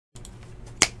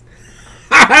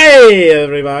Hey,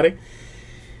 everybody.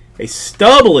 A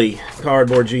stubbly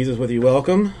Cardboard Jesus with you.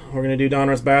 Welcome. We're going to do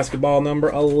Donruss basketball number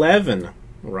 11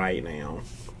 right now.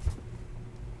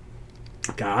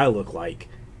 God, I look like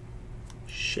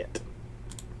shit.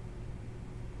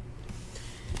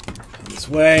 Come this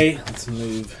way. Let's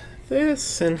move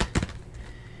this, and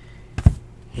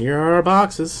here are our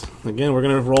boxes. Again, we're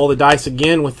going to roll the dice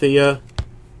again with the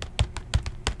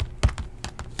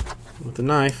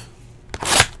knife.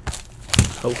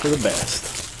 Hope for the best.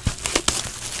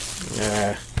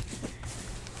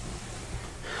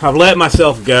 I've let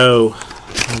myself go.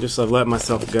 I've let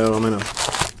myself go. I'm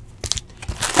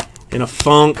in a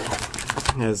funk,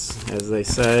 as they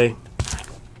say.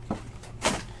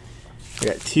 I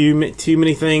got too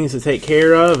many things to take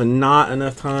care of, and not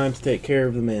enough time to take care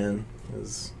of the men.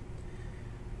 Is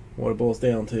what it boils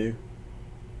down to.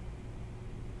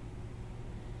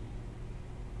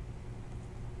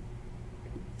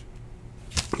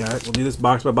 Alright, we'll do this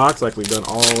box by box like we've done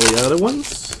all the other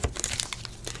ones.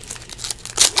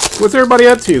 What's everybody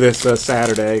up to this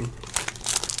Saturday?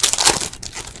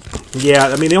 Yeah,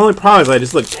 I mean, the only problem is I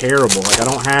just look terrible. Like, I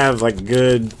don't have, like,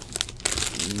 good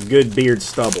beard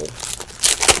stubble.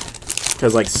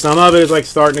 Because, like, some of it is, like,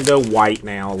 starting to go white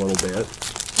now a little bit.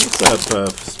 What's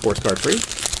up, Sports Card Freak?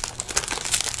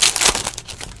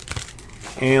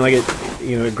 And, like,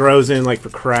 it grows in, like, for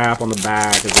crap on the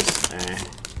back. It's just,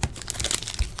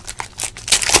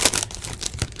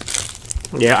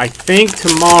 Yeah, I think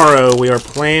tomorrow we are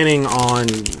planning on,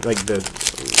 like,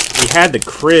 we had the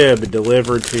crib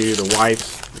delivered to the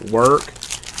wife's work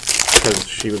because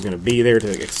she was going to be there to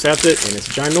accept it, and it's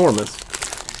ginormous.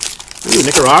 Ooh,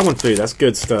 Nicaraguan food, that's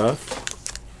good stuff.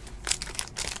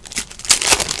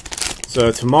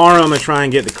 So tomorrow I'm going to try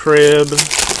and get the crib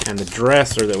and the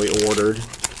dresser that we ordered,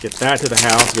 get that to the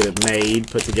house, get it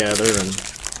made, put together, and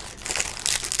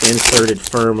inserted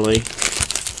firmly.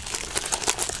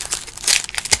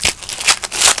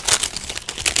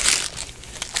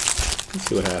 Let's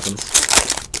see what happens.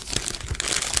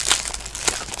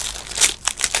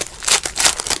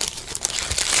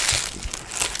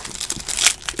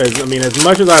 I mean, as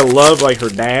much as I love, like, her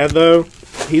dad, though,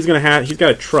 he's got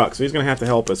a truck, so he's gonna have to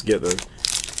help us get the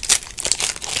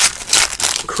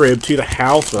crib to the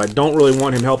house, but I don't really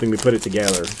want him helping me put it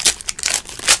together.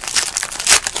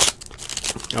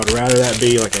 I would rather that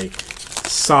be like a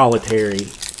solitary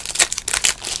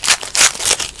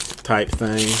type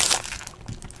thing.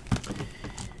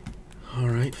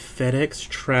 Alright, FedEx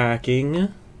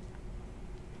tracking.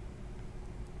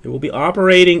 It will be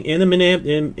operating in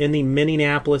the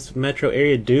Minneapolis metro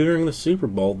area during the Super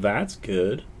Bowl. That's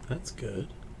good. That's good.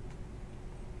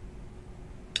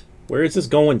 Where is this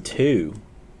going to?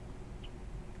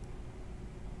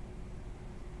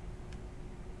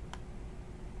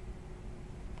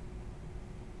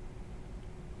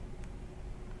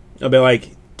 I'll be like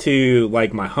to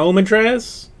like my home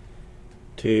address.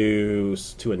 To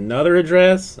another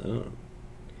address. I don't know.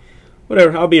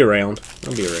 Whatever. I'll be around.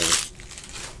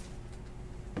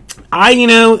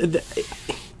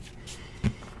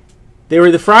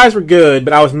 The fries were good,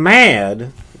 but I was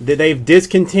mad that they've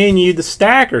discontinued the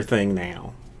stacker thing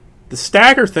now. The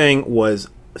stacker thing was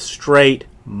straight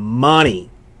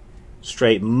money.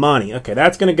 Straight money. Okay,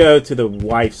 that's going to go to the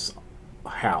wife's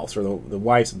house or the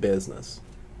wife's business.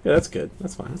 Yeah, that's good.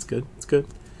 That's fine. That's good. That's good.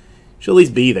 She'll at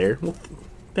least be there. Well,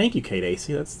 thank you, Kate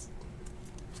AC. That's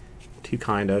too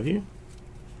kind of you.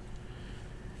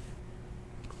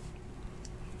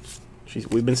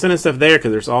 We've been sending stuff there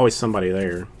because there's always somebody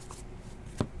there.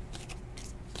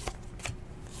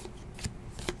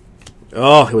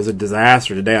 Oh, it was a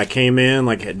disaster today. I came in,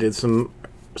 like, I did some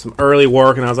early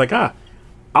work, and I was like,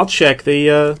 I'll check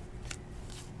the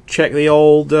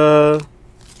old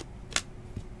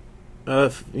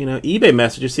eBay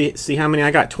messages. See how many I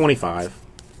got. 25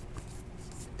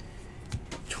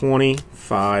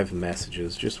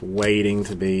 messages just waiting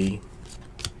to be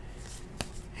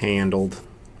handled.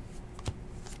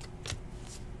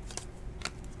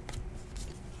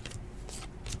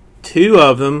 Two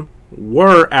of them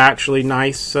were actually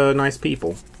nice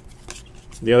people.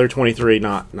 The other 23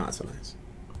 not so nice.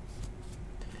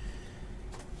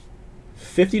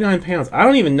 59 pounds. I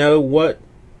don't even know what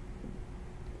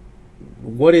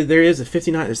there is at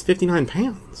 59. There's 59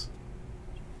 pounds.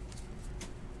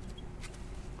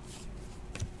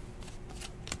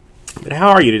 But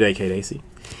how are you today, Kate AC?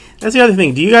 That's the other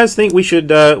thing. Do you guys think we should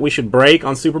break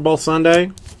on Super Bowl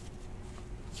Sunday?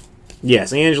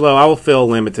 Yes, Angelo, I will fill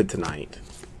limited tonight.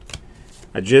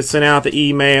 I just sent out the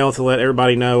email to let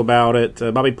everybody know about it.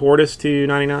 Bobby Portis,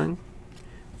 $2.99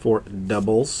 for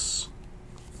doubles.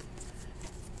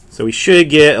 So we should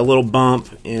get a little bump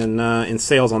in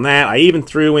sales on that. I even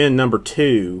threw in number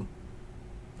 2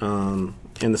 in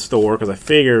the store because I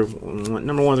figure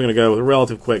number 1's going to go with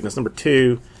relative quickness. Number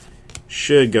 2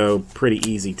 should go pretty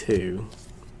easy too.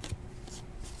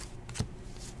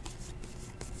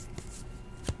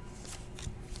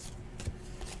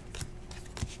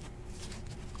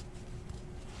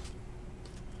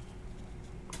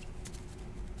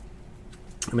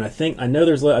 I mean, I think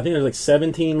there's like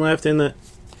 17 left in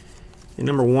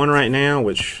number 1 right now,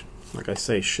 which, like I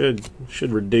say, should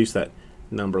reduce that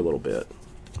number a little bit.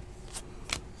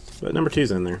 But number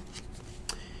 2's in there.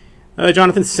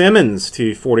 Jonathan Simmons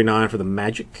to 49 for the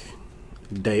Magic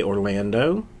de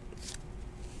Orlando.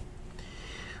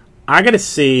 I got to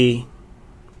see.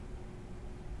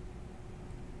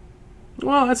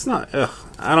 Well, that's not. Ugh,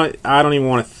 I don't even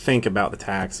want to think about the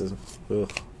taxes.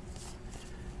 Ugh.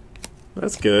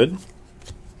 That's good.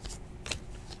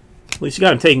 At least you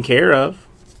got him taken care of.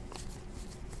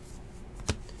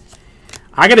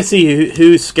 I got to see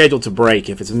who's scheduled to break,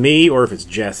 if it's me or if it's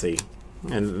Jesse,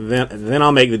 and then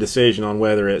I'll make the decision on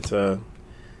whether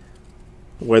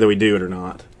we do it or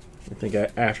not. I think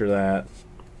after that.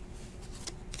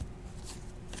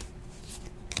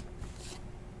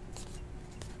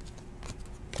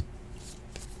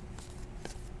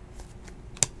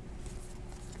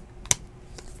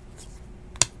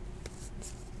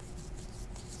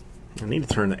 I need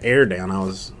to turn the air down. I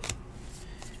was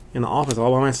in the office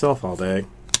all by myself all day.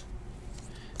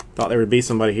 Thought there would be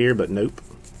somebody here, but nope.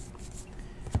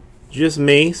 Just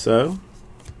me, so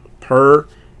per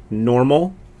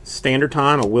normal standard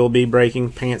time, I will be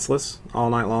breaking pantsless all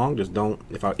night long. Just don't,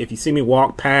 if you see me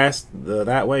walk past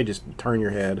that way, just turn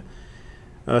your head.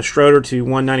 Schroeder to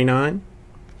 199.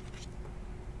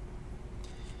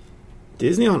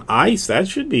 Disney on Ice, that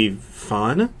should be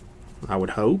fun, I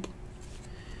would hope.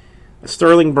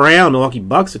 Sterling Brown, Milwaukee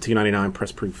Bucks at 299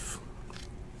 press proof.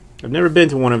 I've never been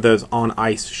to one of those on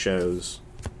ice shows.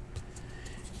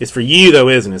 It's for you though,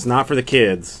 isn't it? It's not for the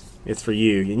kids. It's for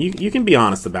you, and you can be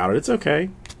honest about it. It's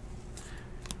okay.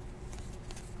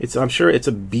 I'm sure it's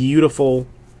a beautiful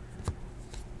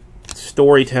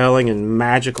storytelling and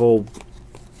magical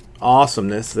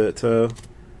awesomeness that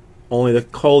only the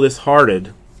coldest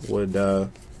hearted would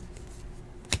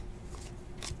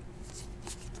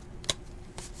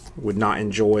not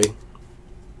enjoy.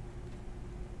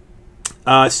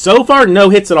 So far, no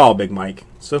hits at all, Big Mike.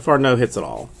 So far, no hits at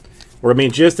all. Or I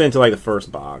mean, just into like the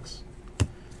first box.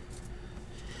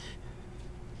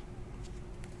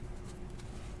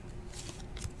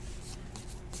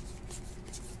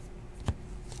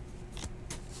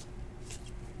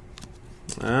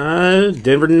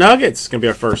 Denver Nuggets gonna be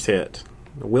our first hit.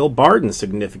 Will Barton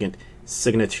significant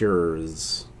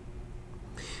signatures.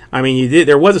 I mean,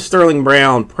 there was a Sterling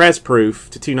Brown press proof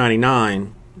to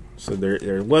 299, so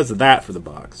there was that for the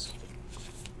box.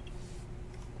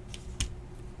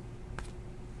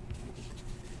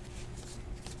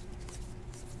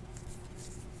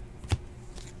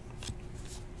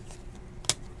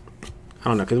 I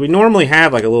don't know, because we normally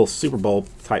have like a little Super Bowl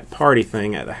type party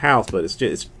thing at the house, but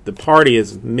the party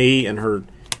is me and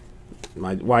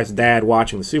my wife's dad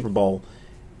watching the Super Bowl,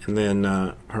 and then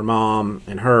her mom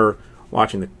and her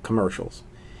watching the commercials.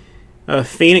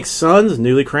 Phoenix Suns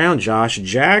newly crowned Josh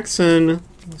Jackson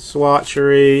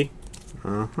swatchery.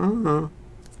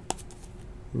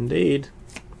 Indeed.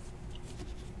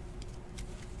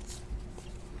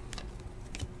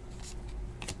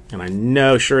 And I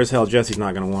know sure as hell Jesse's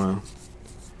not going to want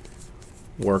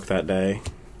to work that day.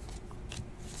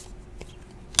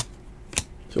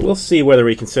 So we'll see whether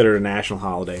we consider it a national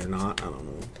holiday or not. I don't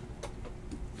know.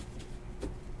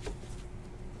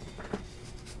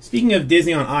 Speaking of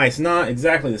Disney on Ice, not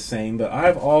exactly the same, but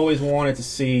I've always wanted to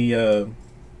see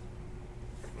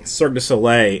Cirque du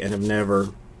Soleil and have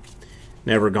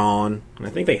never gone. And I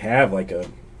think they have like a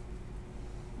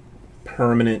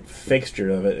permanent fixture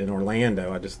of it in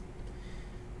Orlando. I don't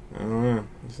know. I'm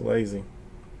just lazy.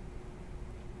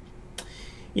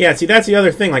 Yeah, see, that's the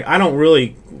other thing. Like, I don't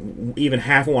really even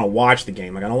half want to watch the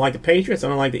game. Like, I don't like the Patriots. I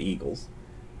don't like the Eagles.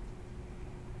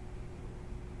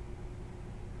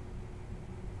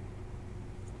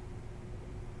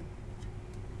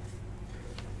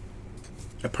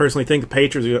 I personally think the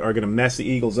Patriots are going to mess the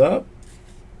Eagles up,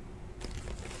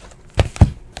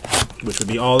 which would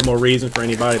be all the more reason for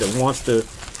anybody that wants to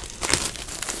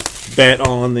bet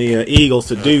on the Eagles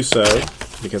to do so,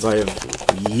 because I have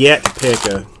yet to pick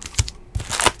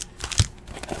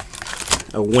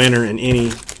a winner in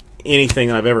anything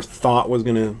that I've ever thought was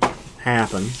going to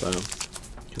happen. So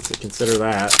consider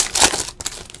that.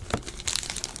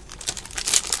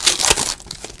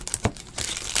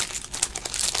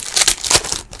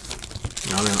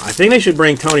 don't know. I think they should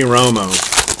bring Tony Romo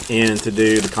in to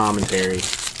do the commentary.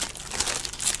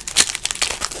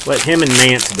 Let him and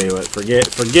Nance do it.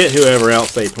 Forget whoever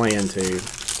else they plan to.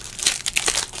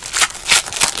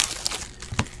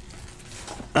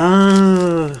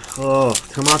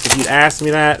 Tomas, if you'd asked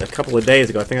me that a couple of days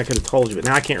ago, I think I could have told you, but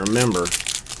now I can't remember.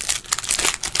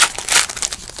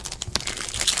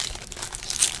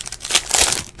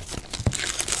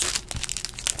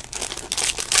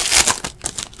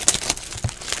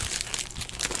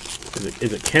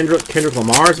 Is it Kendrick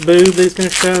Lamar's boob that he's going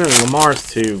to show? And Lamar's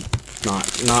too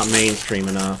not mainstream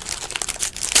enough.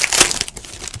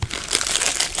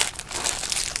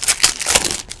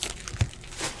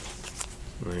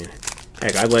 I mean,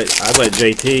 heck, I'd let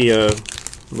JT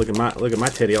look at my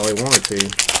titty all he wanted to.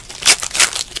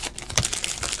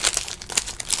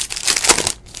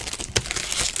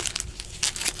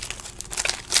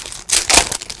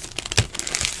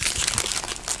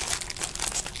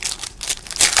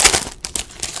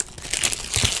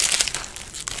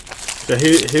 So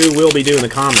who will be doing the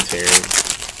commentary?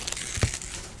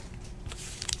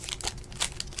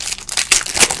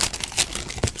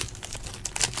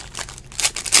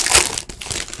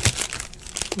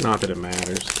 Not that it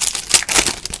matters.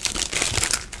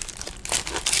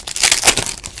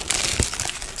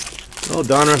 Oh,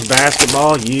 Donruss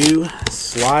basketball, you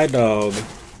sly dog.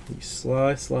 You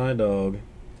sly dog.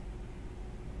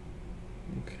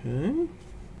 Okay.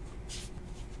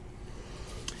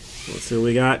 Let's see what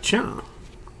we got. Cha.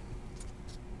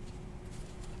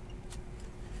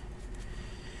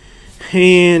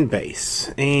 And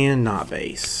base. And not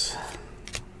base.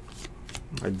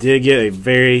 I did get a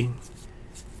very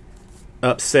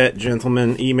upset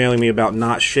gentleman emailing me about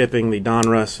not shipping the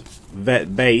Donruss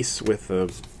Vet base with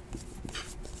the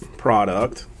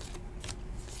product.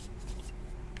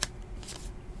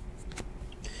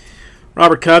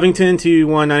 Robert Covington to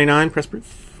 199 press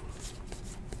proof.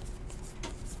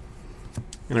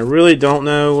 And I really don't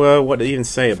know what to even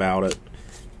say about it.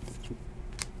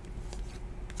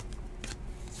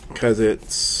 Because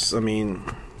it's, I mean,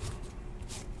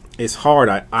 it's hard.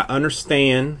 I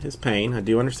understand his pain. I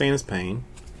do understand his pain.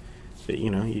 But, you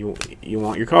know, you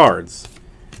want your cards.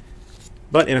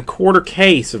 But in a quarter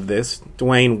case of this,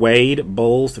 Dwayne Wade,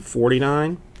 Bulls to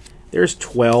 49, there's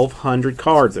 1,200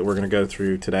 cards that we're going to go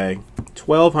through today.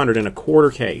 1,200 in a quarter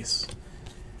case.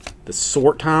 The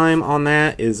sort time on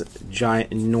that is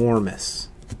ginormous.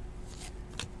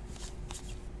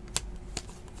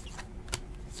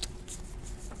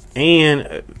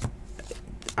 And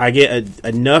I get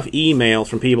enough emails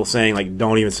from people saying, like,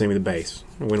 don't even send me the base,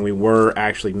 when we were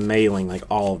actually mailing, like,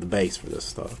 all of the base for this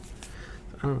stuff.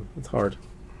 I don't know. It's hard.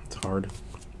 It's hard.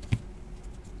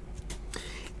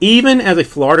 Even as a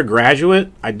Florida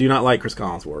graduate, I do not like Chris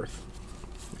Collinsworth.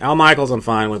 Al Michaels I'm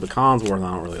fine with, but Collinsworth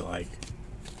I don't really like.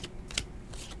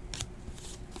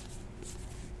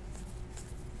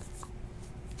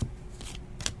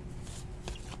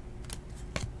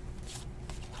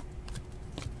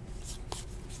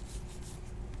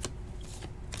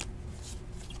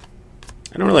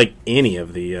 I don't really like any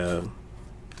of the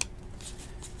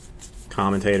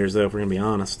commentators, though, if we're going to be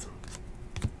honest.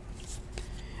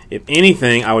 If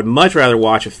anything, I would much rather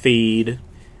watch a feed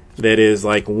that is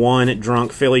like one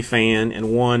drunk Philly fan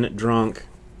and one drunk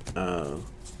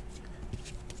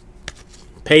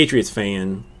Patriots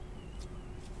fan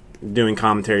doing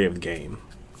commentary of the game,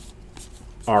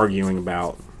 arguing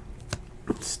about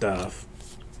stuff.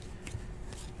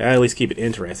 At least keep it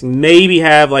interesting. Maybe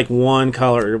have like one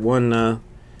color, one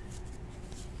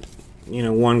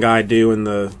one guy doing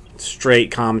the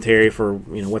straight commentary for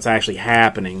what's actually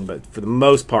happening. But for the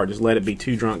most part, just let it be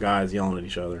two drunk guys yelling at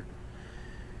each other.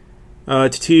 To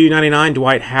 299,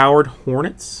 Dwight Howard,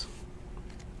 Hornets.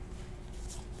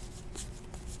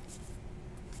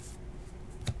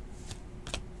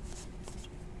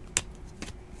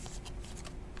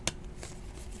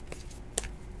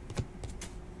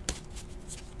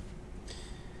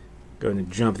 Going to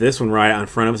jump this one right out in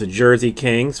front of us. A Jersey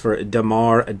Kings for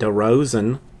DeMar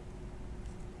DeRozan.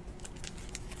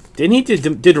 Did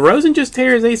DeRozan just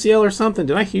tear his ACL or something?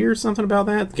 Did I hear something about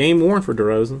that? Game worn for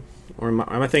DeRozan. Or am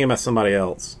I thinking about somebody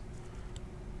else?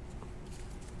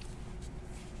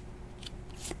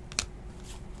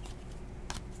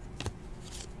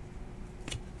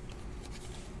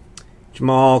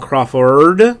 Jamal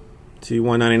Crawford to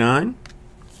 199.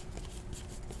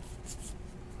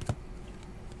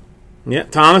 Yeah,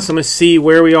 Thomas, I'm going to see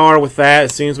where we are with that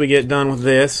as soon as we get done with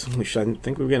this. I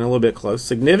think we're getting a little bit close.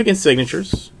 Significant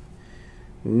signatures.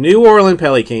 New Orleans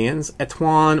Pelicans,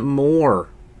 Etwan Moore.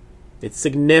 It's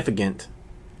significant.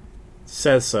 It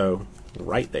says so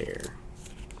right there.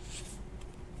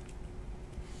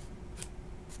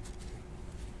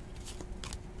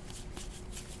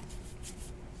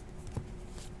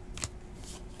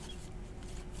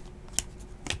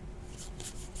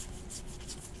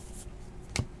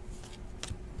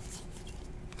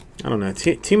 I don't know.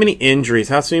 Too many injuries.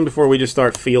 How soon before we just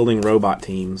start fielding robot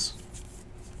teams?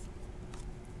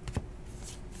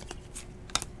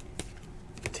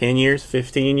 10 years?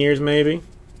 15 years maybe?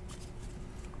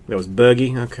 That was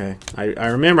Boogie? Okay. I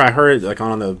remember I heard it like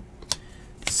on the...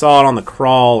 Saw it on the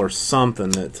crawl or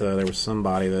something that there was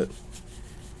somebody that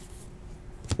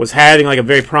was having like a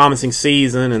very promising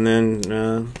season and then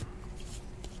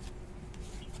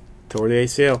tore the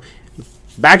ACL.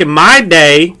 Back in my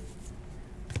day,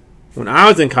 when I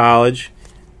was in college,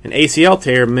 an ACL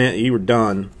tear meant you were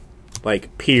done.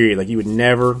 Like, period. Like, you would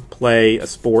never play a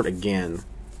sport again.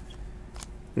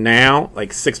 Now,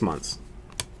 like 6 months.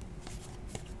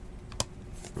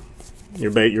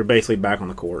 You're basically back on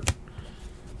the court.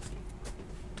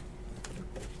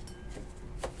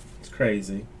 It's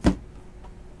crazy.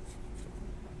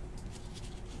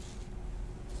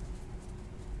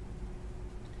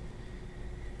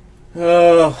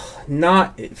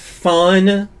 Not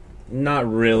fun.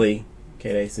 Not really.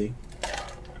 KDAC.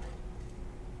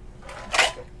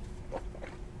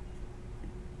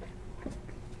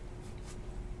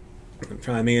 I'm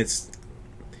trying. I mean, it's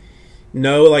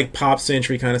no like pop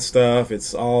century kind of stuff.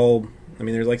 It's all. I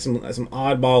mean, there's like some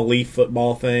oddball leaf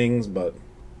football things, but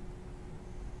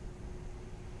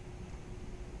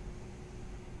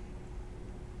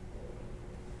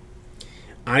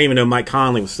I didn't even know Mike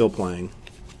Conley was still playing.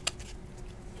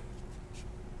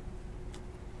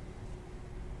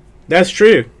 That's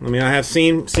true. I mean, I have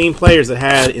seen players that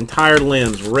had entire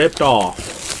limbs ripped off,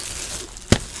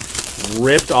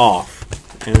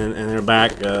 and they're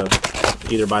back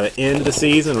either by the end of the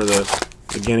season or the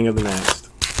beginning of the next.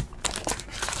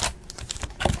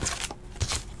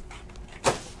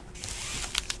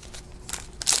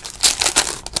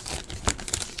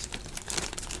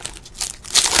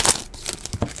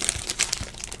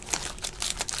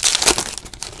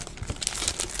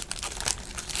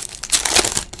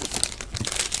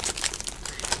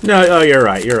 No, oh, you're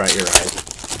right. You're right.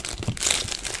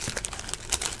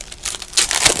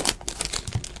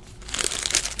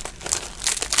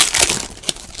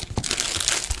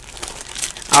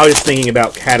 I was just thinking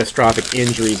about catastrophic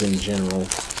injuries in general.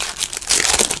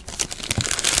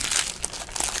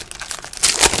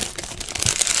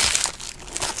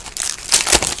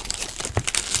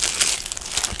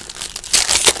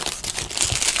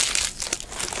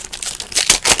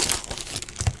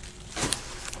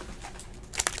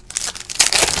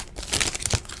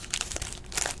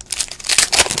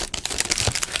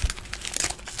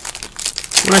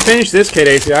 When I finish this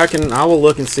KDAC, I will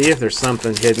look and see if there's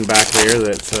something hidden back there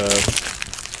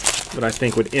that I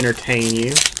think would entertain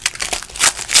you.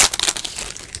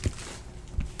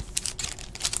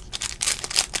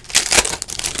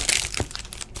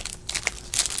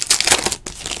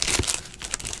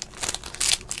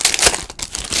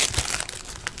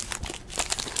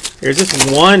 There's this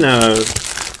one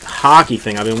hockey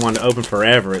thing I've been wanting to open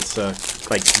forever. It's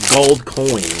like gold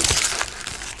coins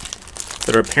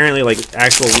that are apparently like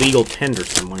actual legal tender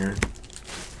somewhere,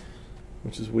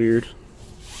 which is weird.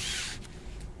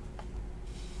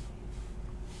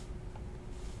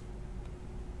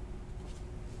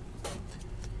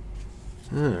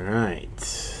 All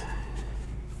right,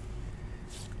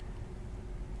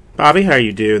 Bobby, how are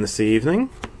you doing this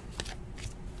evening?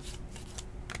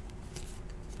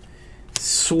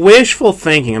 Swishful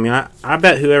thinking. I mean, I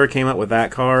bet whoever came up with that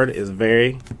card is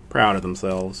very proud of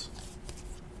themselves.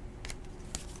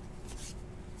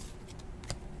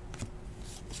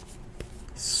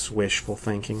 Wishful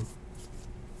thinking.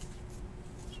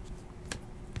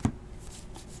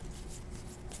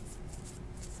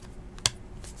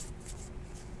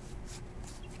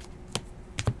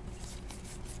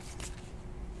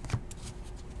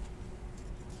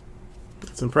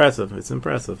 It's impressive. It's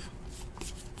impressive.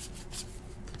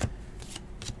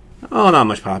 Oh, not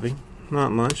much, Poppy.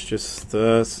 Not much. Just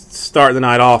start the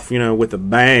night off, you know, with a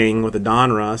bang with a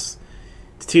Donruss.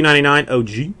 It's $2.99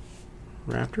 OG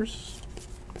Raptors.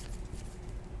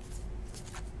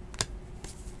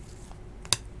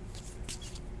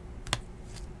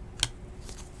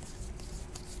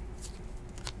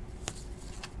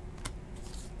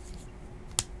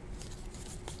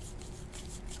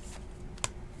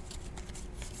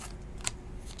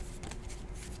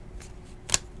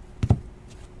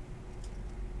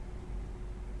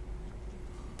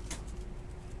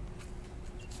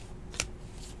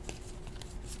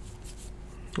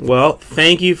 Well,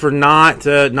 thank you for not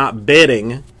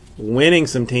bidding, winning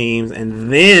some teams,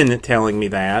 and then telling me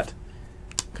that,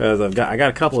 because I got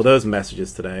a couple of those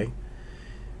messages today.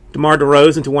 DeMar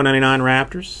DeRozan to 199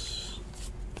 Raptors.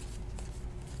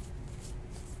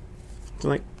 It's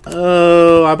like,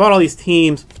 oh, so I bought all these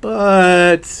teams,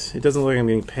 but it doesn't look like I'm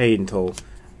getting paid until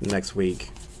next week.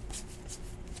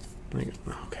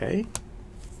 Okay.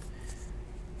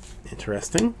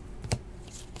 Interesting.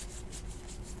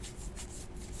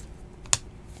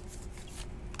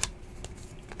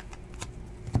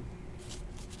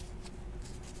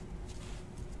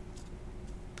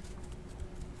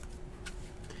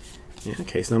 Yeah,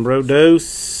 case number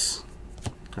dos.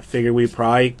 I figured we'd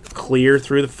probably clear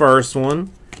through the first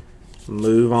one,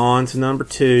 move on to number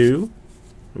 2,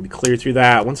 maybe clear through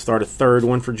that one, start a third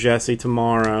one for Jesse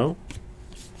tomorrow.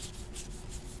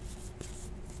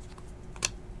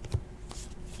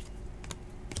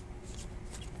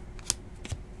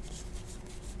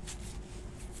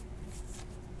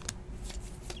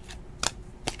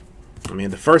 I mean,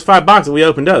 the first 5 boxes we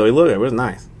opened up, look at it, was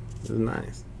nice. It was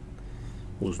nice.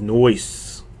 It was nice.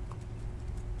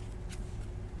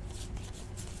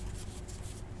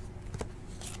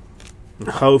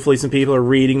 Hopefully some people are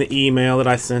reading the email that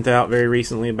I sent out very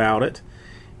recently about it.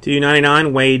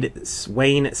 $2.99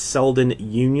 Wayne Selden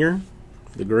Jr.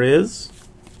 for the Grizz.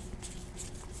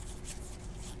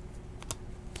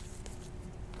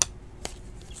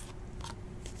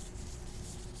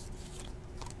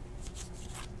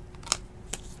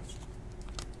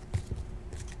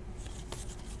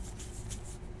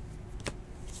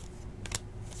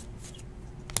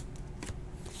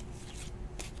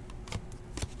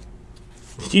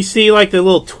 Did you see like the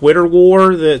little Twitter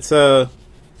war that's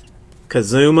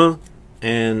Kazuma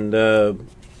and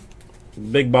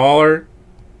Big Baller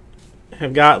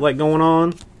have got like going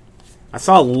on? I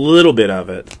saw a little bit of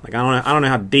it. Like I don't know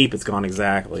how deep it's gone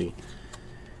exactly.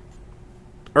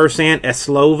 Ursan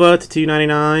Eslova to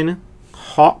 $2.99.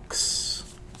 Hawks.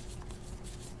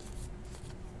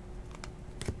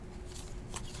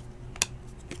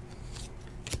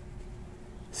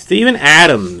 Steven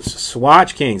Adams,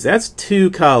 Swatch Kings. That's 2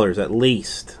 colors at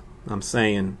least. I'm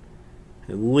saying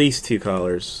at least 2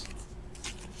 colors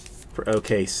for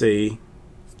OKC.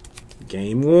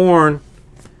 Game worn.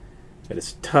 It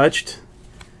has touched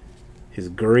his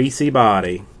greasy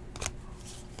body.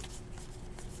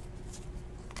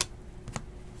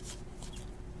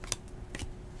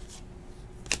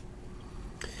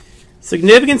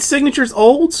 Significant signatures,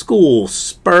 old school.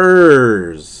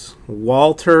 Spurs.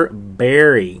 Walter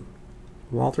Berry.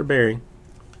 Walter Berry.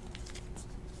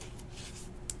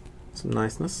 Some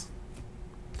niceness.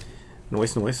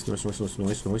 Noise.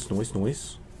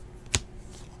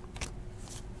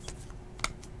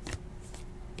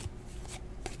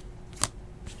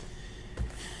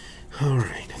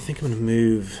 Alright, I think I'm going to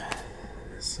move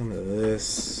some of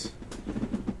this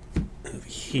over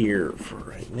here for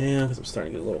right now because I'm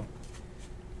starting to get a little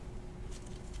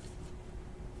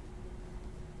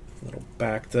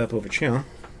backed up over here.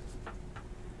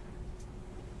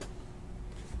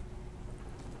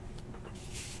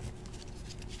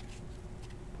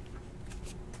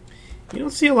 You don't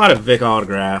see a lot of Vic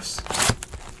autographs.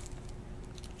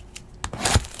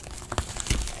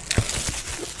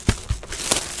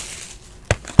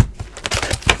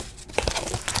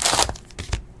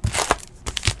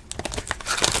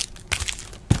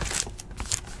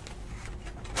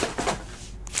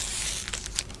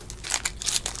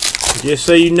 Just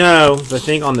so you know, I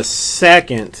think on the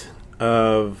 2nd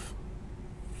of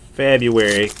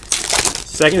February,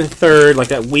 2nd and 3rd, like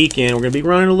that weekend, we're going to be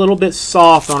running a little bit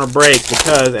soft on our breaks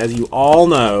because, as you all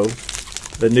know,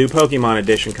 the new Pokemon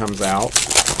edition comes out.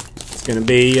 It's going to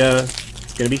be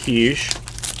huge.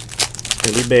 It's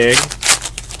going to be big.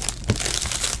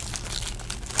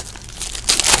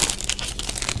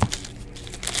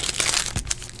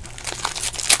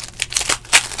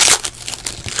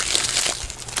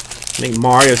 I think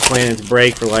Mario's planning to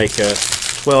break for like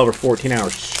 12 or 14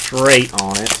 hours straight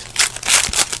on it.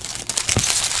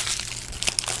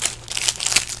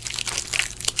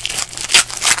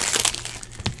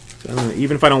 So,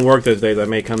 even if I don't work those days, I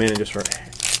may come in and just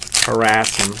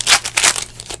harass him.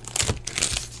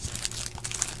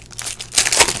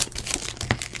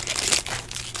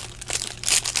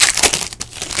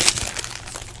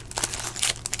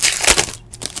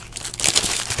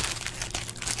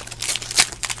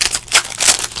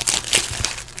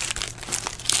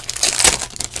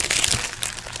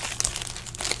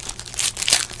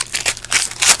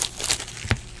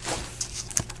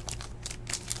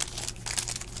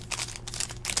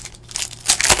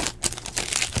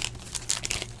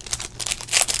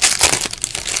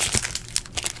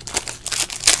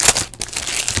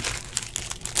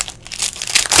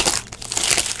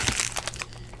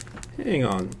 Hang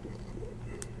on.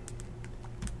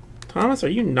 Thomas, are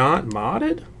you not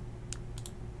modded?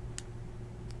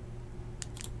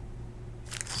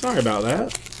 Sorry about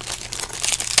that.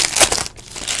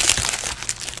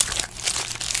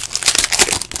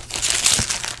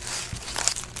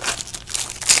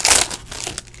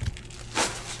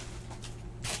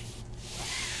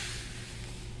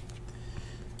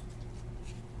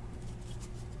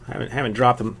 Haven't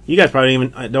dropped them. You guys probably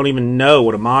don't even know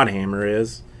what a mod hammer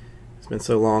is. It's been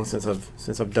so long since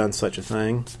I've done such a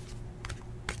thing.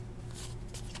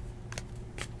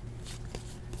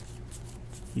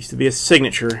 Used to be a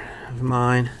signature of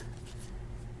mine.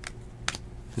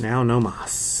 Now no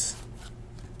mas.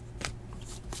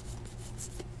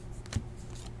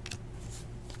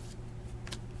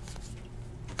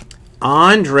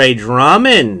 Andre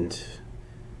Drummond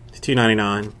to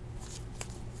 $2.99.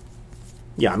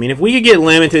 Yeah, I mean, if we could get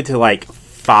limited to like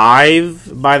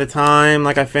 5 by the time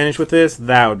like I finish with this,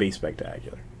 that would be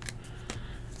spectacular.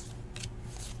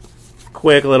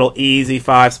 Quick little easy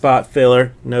 5-spot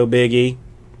filler, no biggie.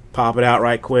 Pop it out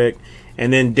right quick,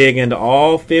 and then dig into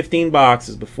all 15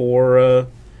 boxes before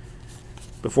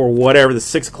whatever the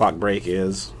 6 o'clock break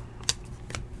is.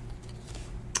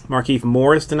 Markieff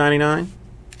Morris to $99.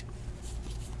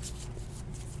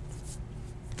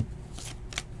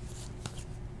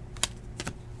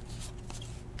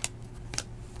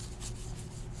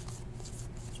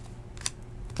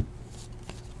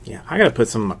 Yeah, I gotta put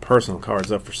some of my personal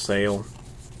cards up for sale.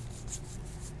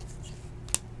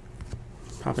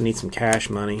 Probably need some cash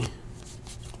money.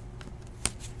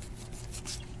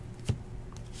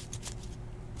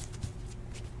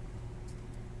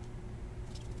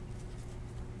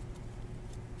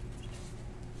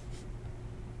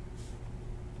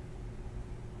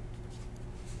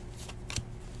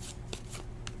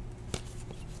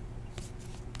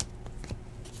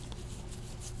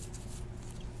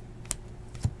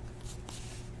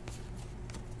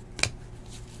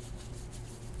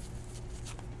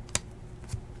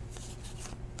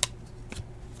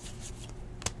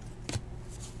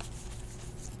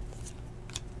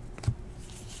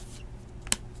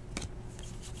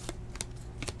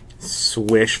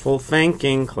 Wishful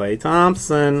thinking, Klay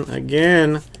Thompson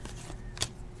again.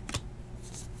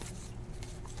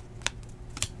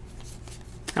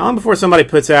 How long before somebody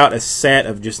puts out a set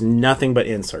of just nothing but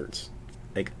inserts?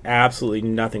 Like absolutely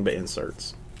nothing but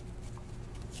inserts.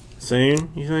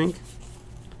 Soon, you think?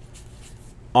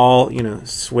 All, you know,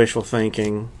 wishful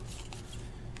thinking,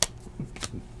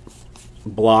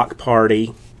 block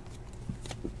party,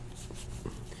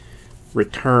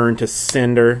 return to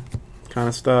sender kind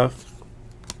of stuff.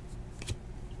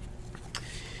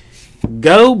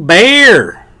 Go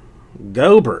Bear!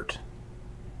 Gobert.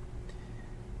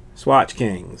 Swatch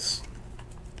Kings.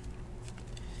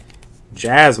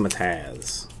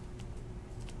 Jazzmatazz.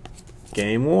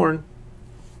 Game worn.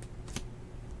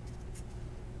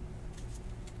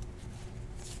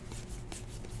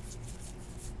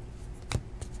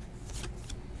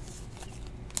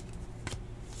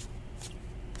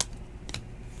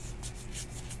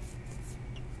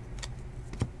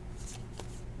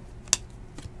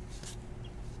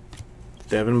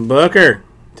 Devin Booker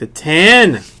to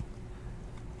 10.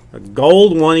 A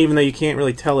gold one, even though you can't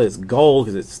really tell it's gold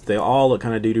because they all look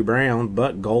kind of doo-doo brown,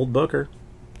 but gold Booker.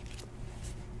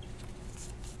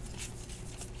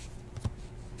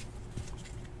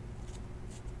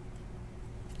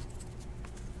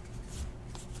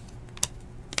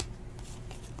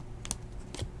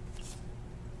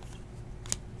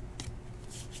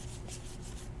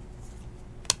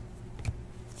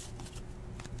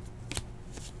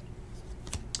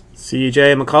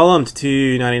 CJ McCollum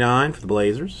to $2.99 for the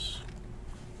Blazers.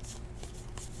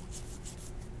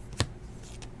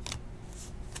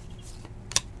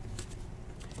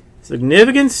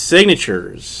 Significant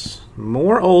signatures.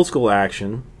 More old school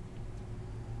action.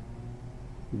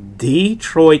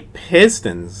 Detroit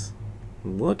Pistons.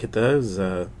 Look at those.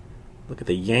 Look at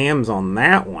the yams on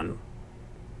that one.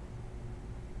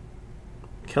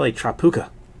 Kelly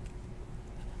Trapuka.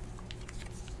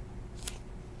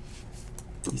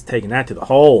 He's taking that to the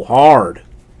hole hard.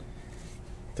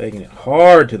 Taking it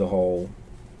hard to the hole.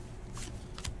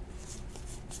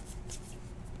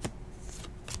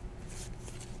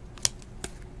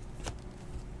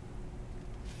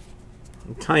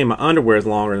 I'm telling you, my underwear is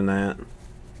longer than that.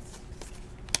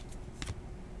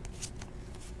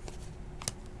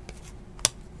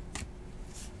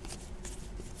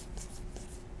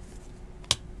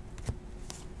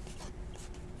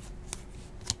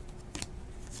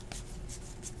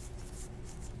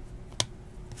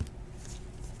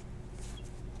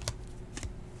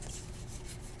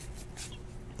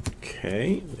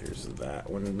 Okay, there's that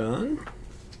one done.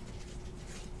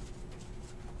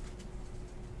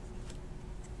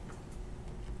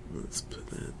 Let's put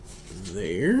that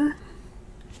there.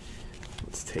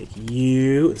 Let's take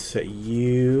you. Let's set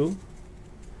you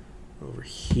over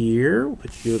here. We'll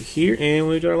put you over here, and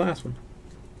we'll do our last one.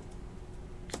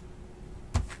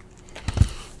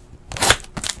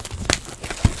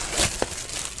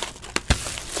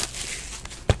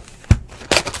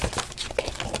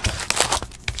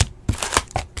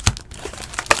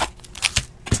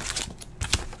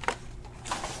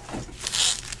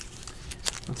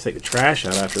 Let's take the trash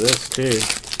out after this, too.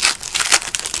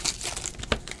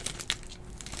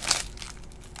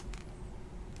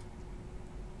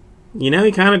 You know,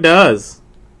 he kind of does.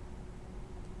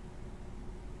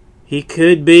 He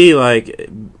could be like,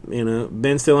 you know,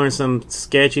 Ben Stiller in some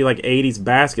sketchy, like, 80s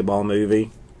basketball movie.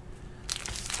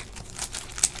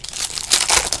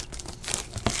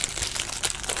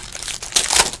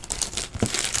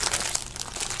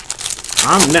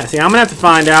 I'm going to have to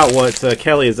find out what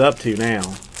Kelly is up to now.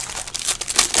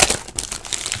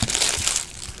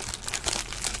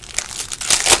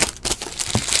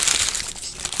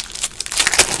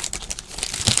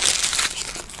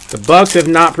 The Bucks have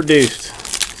not produced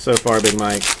so far, Big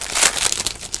Mike.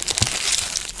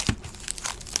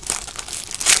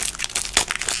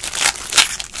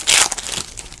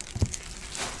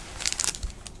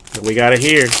 But we got it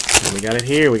here. We got it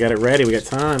here. We got it ready. We got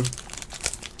time.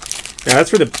 Now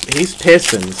that's for he's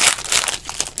Pistons.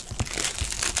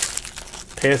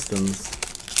 Pistons.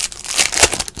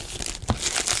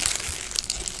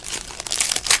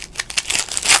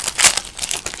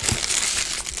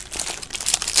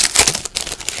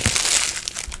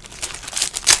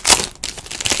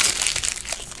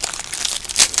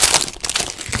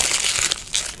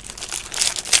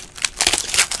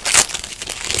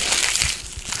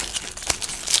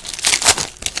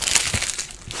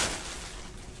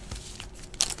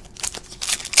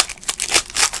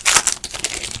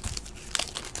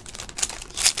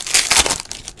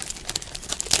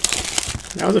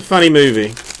 That was a funny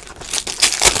movie.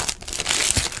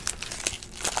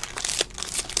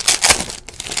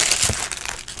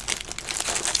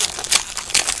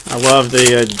 I love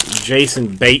the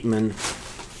Jason Bateman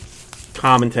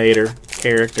commentator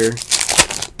character.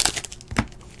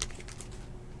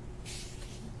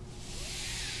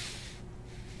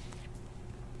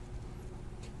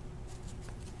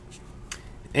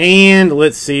 And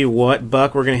let's see what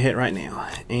Buck we're going to hit right now.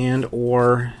 And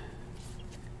or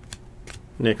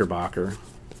Knickerbocker.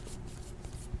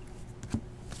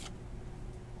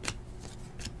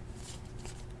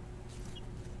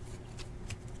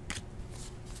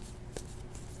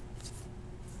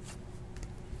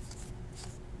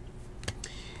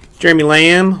 Jeremy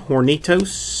Lamb,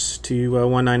 Hornitos to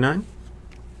 199.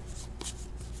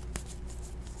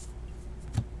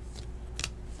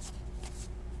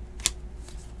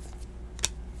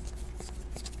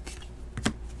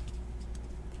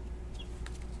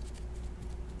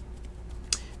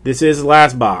 This is the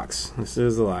last box. This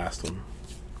is the last one.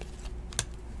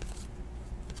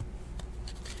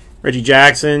 Reggie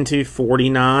Jackson to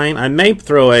 49. I may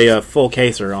throw a full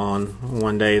caser on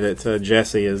one day that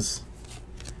Jesse is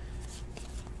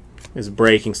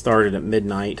breaking. Started at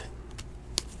midnight.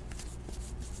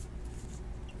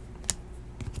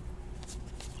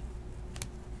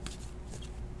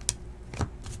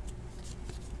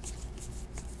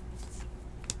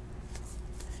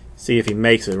 See if he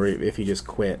makes it or if he just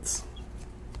quits.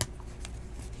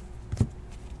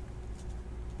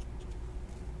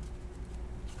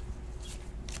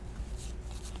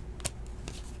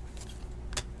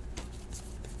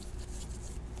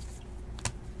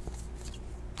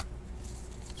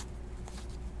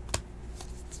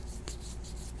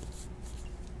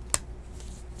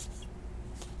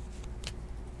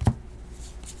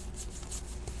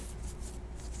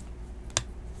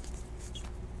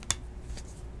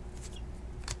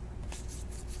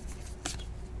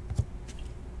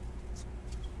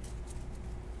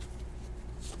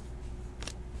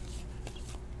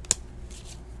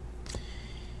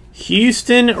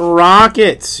 Houston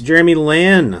Rockets, Jeremy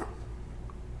Lin.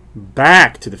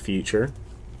 Back to the Future.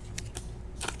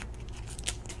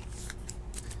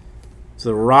 So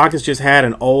the Rockets just had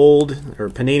an old, or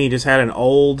Panini just had an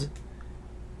old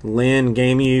Lin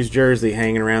game-used jersey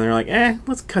hanging around. They're like,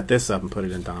 let's cut this up and put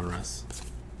it in Donruss.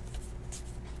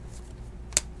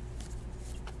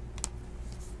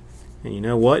 And you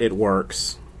know what? It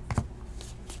works.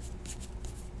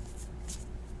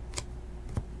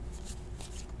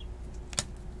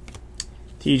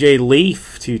 TJ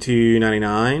Leaf to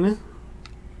 299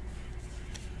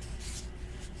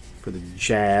 for the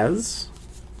Jazz.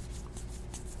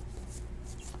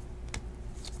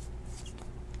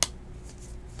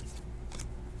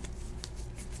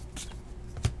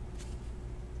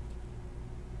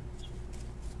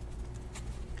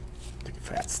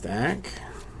 stack.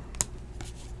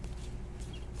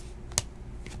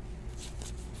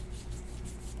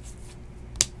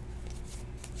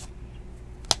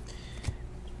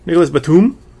 Nicholas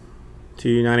Batum,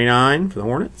 $2.99 for the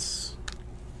Hornets.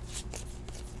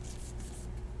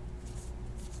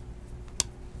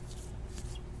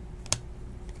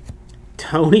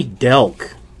 Tony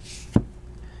Delk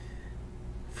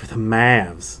for the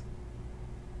Mavs.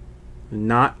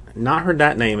 Not heard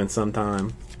that name in some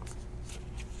time.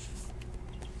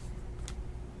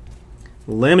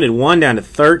 Limited 1 down to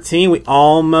 13. We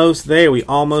almost there. We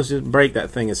almost just break that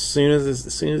thing as soon as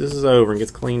this is over and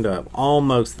gets cleaned up.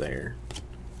 Almost there.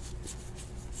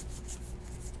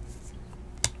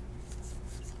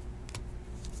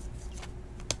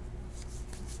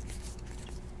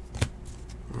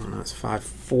 Oh, no, it's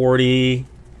 540.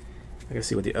 I gotta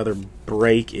see what the other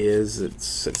break is.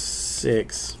 It's at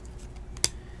 6.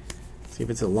 See if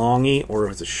it's a longie or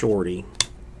if it's a shorty.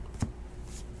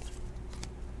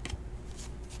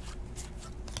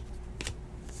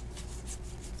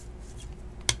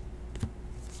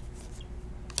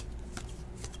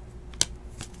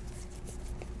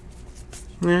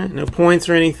 No points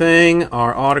or anything.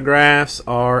 Our autographs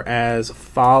are as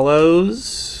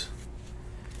follows.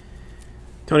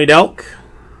 Tony Delk,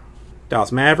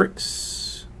 Dallas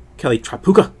Mavericks. Kelly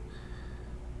Tripucka,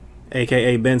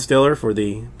 a.k.a. Ben Stiller for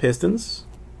the Pistons.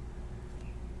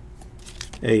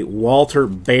 A Walter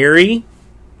Berry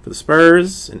for the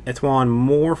Spurs. An Etuan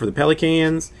Moore for the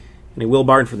Pelicans. And a Will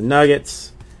Barton for the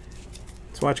Nuggets.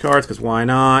 Swatch cards, because why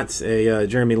not? A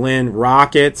Jeremy Lin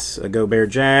Rockets. A Gobert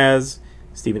Jazz.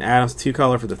 Steven Adams,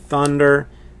 2-color for the Thunder.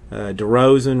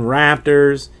 DeRozan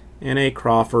Raptors. And a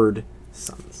Crawford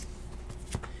Suns.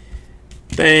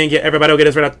 Thank you, everybody. We'll get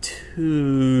us right out to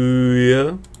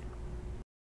you.